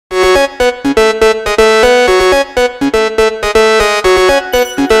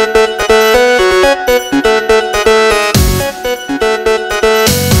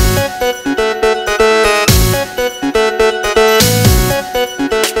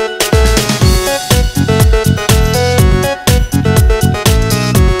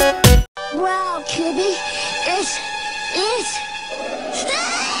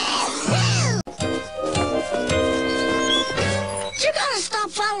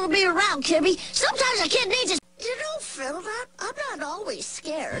following me around, Kimmy. Sometimes a kid needs a... You don't feel that? I'm not always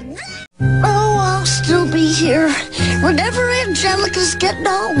scared. Oh, I'll still be here. Whenever Angelica's getting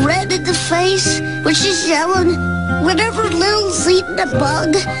all red in the face, when she's yelling, whenever Lil's eating a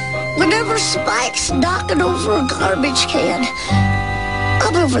bug, whenever Spike's knocking over a garbage can,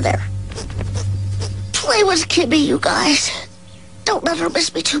 I'm over there. Play with Kimmy, you guys. Don't let her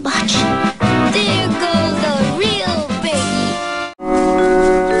miss me too much. There goes the real baby.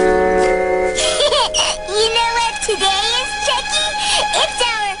 You know what today is, Chucky? It's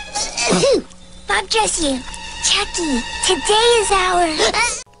our... Bob, dress you. Chucky, today is our...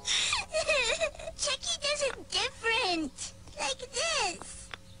 Chucky does it different. Like this.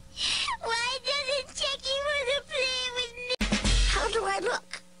 Why doesn't Chucky want to play with me? How do I look?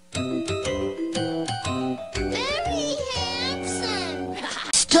 Very handsome.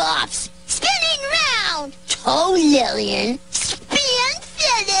 Stop! Spinning round. Toe, Lillian. Spin,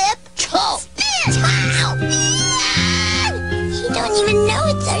 Philip. Toe. Spin. Wow. You don't even know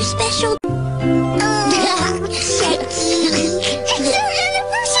it's our special...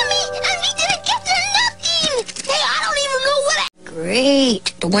 Great.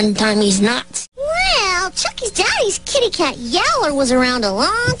 The one time he's not. Well, Chucky's daddy's kitty cat Yowler was around a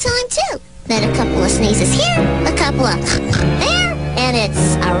long time, too. Then a couple of sneezes here, a couple of there, and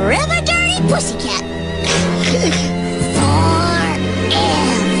it's a rather dirty pussycat. Forever. Yeah.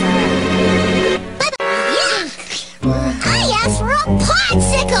 I asked for a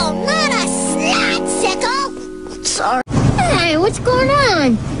podsicle, not a slot-sickle. Sorry. Hey, what's going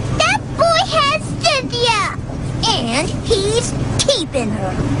on? That boy has Cynthia. And he's keeping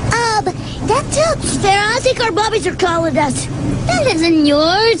her. That's upstairs. I think our bobbies are calling us. That isn't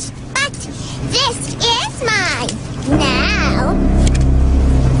yours. But this is mine. Now,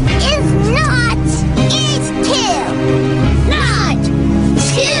 is not, is two. Not,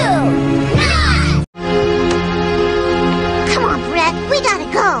 two, not. Come on, Brett, we gotta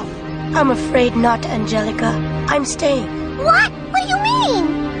go. I'm afraid not, Angelica. I'm staying. What? What do you mean?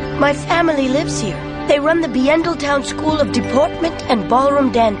 My family lives here. They run the Biendletown School of Deportment and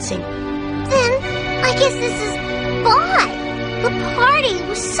Ballroom Dancing. Then, I guess this is why. The party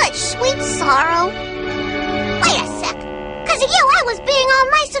was such sweet sorrow. Wait a sec. 'Cause of you, I was being all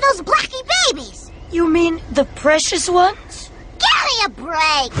nice to those Blackie babies. You mean the precious ones? Give me a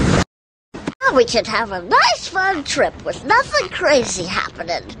break. Now we can have a nice fun trip with nothing crazy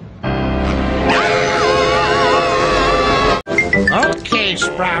happening. Okay,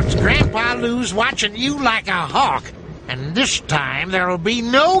 Sprouts, Grandpa Lou's watching you like a hawk, and this time there'll be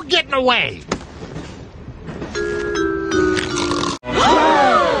no getting away.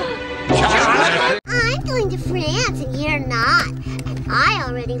 I'm going to France and you're not. And I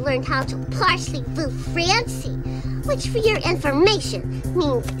already learned how to parlez-vous Francie, which for your information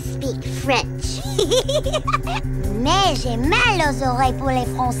means speak French. Mais j'ai mal aux oreilles pour les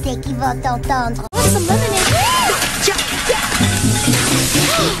Français qui vont t'entendre. Some lemonade.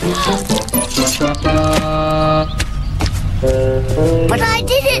 But I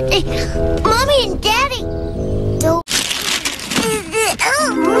didn't. Mommy and Daddy. Don't.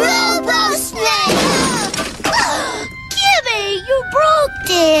 Robo-snake! Kimmy, you broke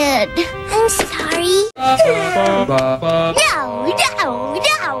it. I'm sorry. No.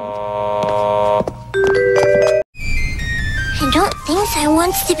 I don't think I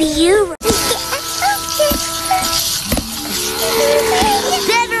want to be you.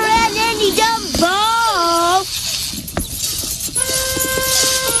 Never had any dumb ball.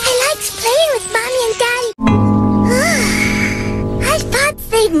 I liked playing with Mommy and Daddy. I thought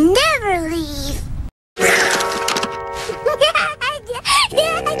they'd never leave.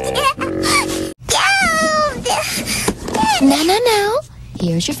 No.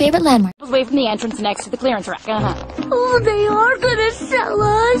 Here's your favorite landmark. Away from the entrance next to the clearance rack. Oh, they are gonna sell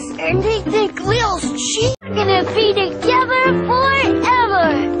us. And they think Lil's cheap. We're gonna be together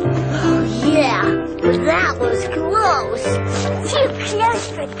forever. Oh, yeah. But that was close. Too close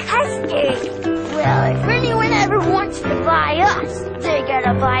for custard. Well, if anyone ever wants to buy us, they're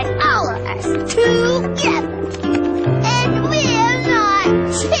gonna buy all of us together. And we're not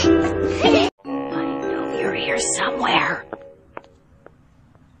cheap. I know you're here somewhere.